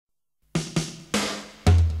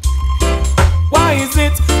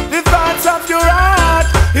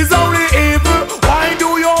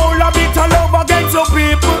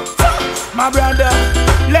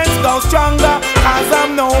stronger, cause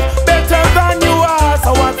I'm no better than you are.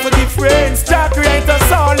 So what's the difference? Jah create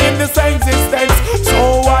us all in this existence.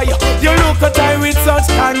 So why you look at I with such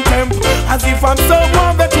contempt, as if I'm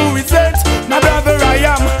someone that you resent? My brother, I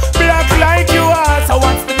am black like you are. So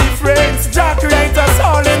what's the difference? Jah create us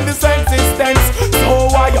all in this existence. So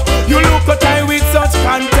why you look at I with such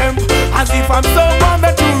contempt, as if I'm someone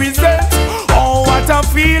that you resent? Oh, what I'm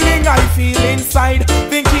feeling, I feel inside,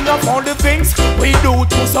 thinking of all the things we do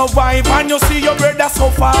to survive. And you see your brother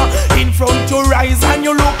suffer in front your eyes, and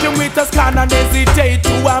you looking with a scan and hesitate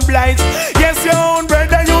to oblige. Yes, your own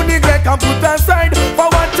brother you neglect and put aside.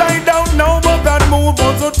 For what I don't know, but that move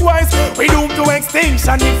once or twice, we doomed to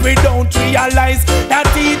extinction if we don't realize that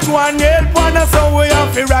each one help one, so we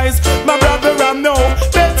have to rise. My brother, I'm no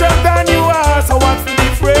better than you are. So what's the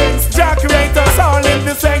difference? Jah create us all in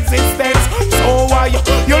this existence. So why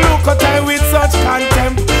you look at I with such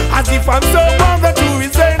contempt, as if I'm someone that you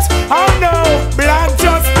resent? Oh no, black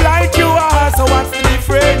just like you are. So what's the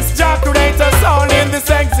difference? Jah create us all in this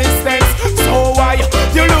existence. So why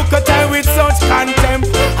you look at I with such contempt,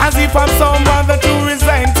 as if I'm someone that you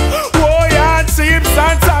resent? Oh yeah, hardships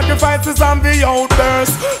and sacrifices and the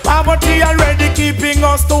outbursts, poverty already keeping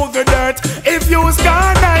us to the dirt. If you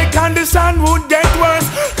scan, I condition would get worse,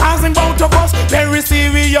 causing both of us very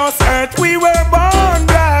serious hurt. We were born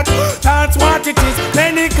black, that's what it is.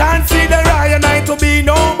 Many consider I and I to be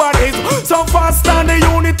nobodies. So fast on the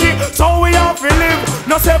unity, so we have to live.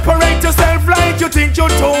 No separate yourself like you think you're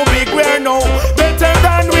too big. We're no better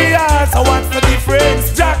than we are. So what's the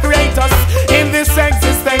difference? Jah create us in this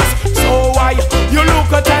existence. So why you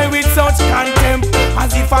look at I with such contempt,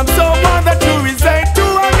 as if I'm someone that you resent to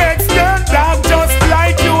an extent? I'm just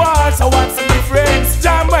like you are. So what's the difference?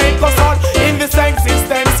 Jah make us all in this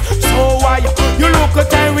existence. So why you look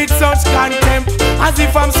at I with such contempt, as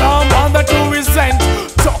if I'm someone that you resent?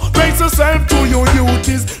 So brace yourself to your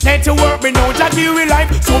duties, let your work be known. Jah give you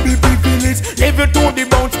life, so be privileged. Live it to the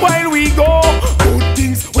bounds while we go. Good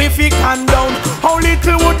things we feel calm down. How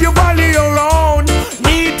little would you value your own?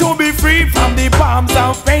 Need to be free from the palms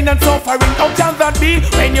of pain and suffering. How can that be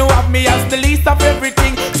when you have me as the least of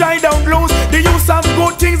everything? Try don't lose the use of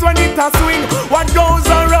good things when it a swing. What goes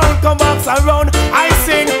around come back around. I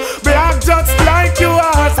sing black just like you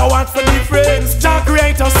are. So what's the difference? Jah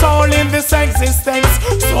create us all in this existence.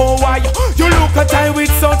 So why you look at I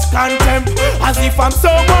with such contempt, as if I'm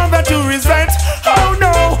someone that you resent? Oh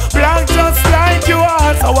no, black just like you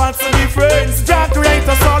are. So what's the difference? Jah create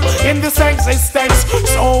us all in this existence.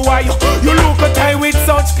 So why you look at I with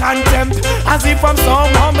such contempt, as if I'm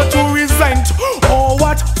someone that you resent? Oh,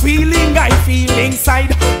 what feeling I feel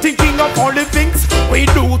inside, thinking of all the things we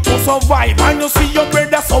do to survive. And you see your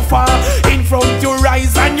brother suffer in front your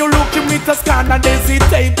eyes, and you look him with a scan and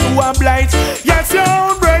hesitate to oblige. Yes, your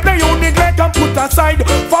own brother you neglect and put aside.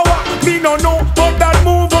 For what me no know, but that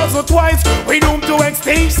move us or twice, we doomed to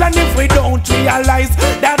extinction if we don't realize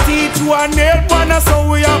that each one help one,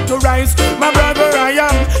 so we have to rise. My brother, I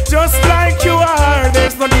am just like you are.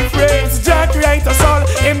 There's no difference. Jah create us all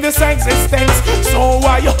in this existence. So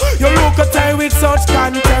why you look at I with such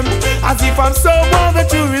contempt, as if I'm someone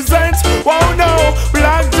that you resent? Oh no,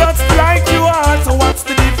 black just like you are. So what's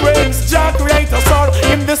the difference? Jah create us all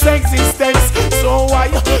in this existence. So why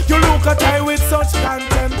you look at I with such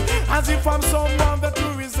contempt, as if I'm someone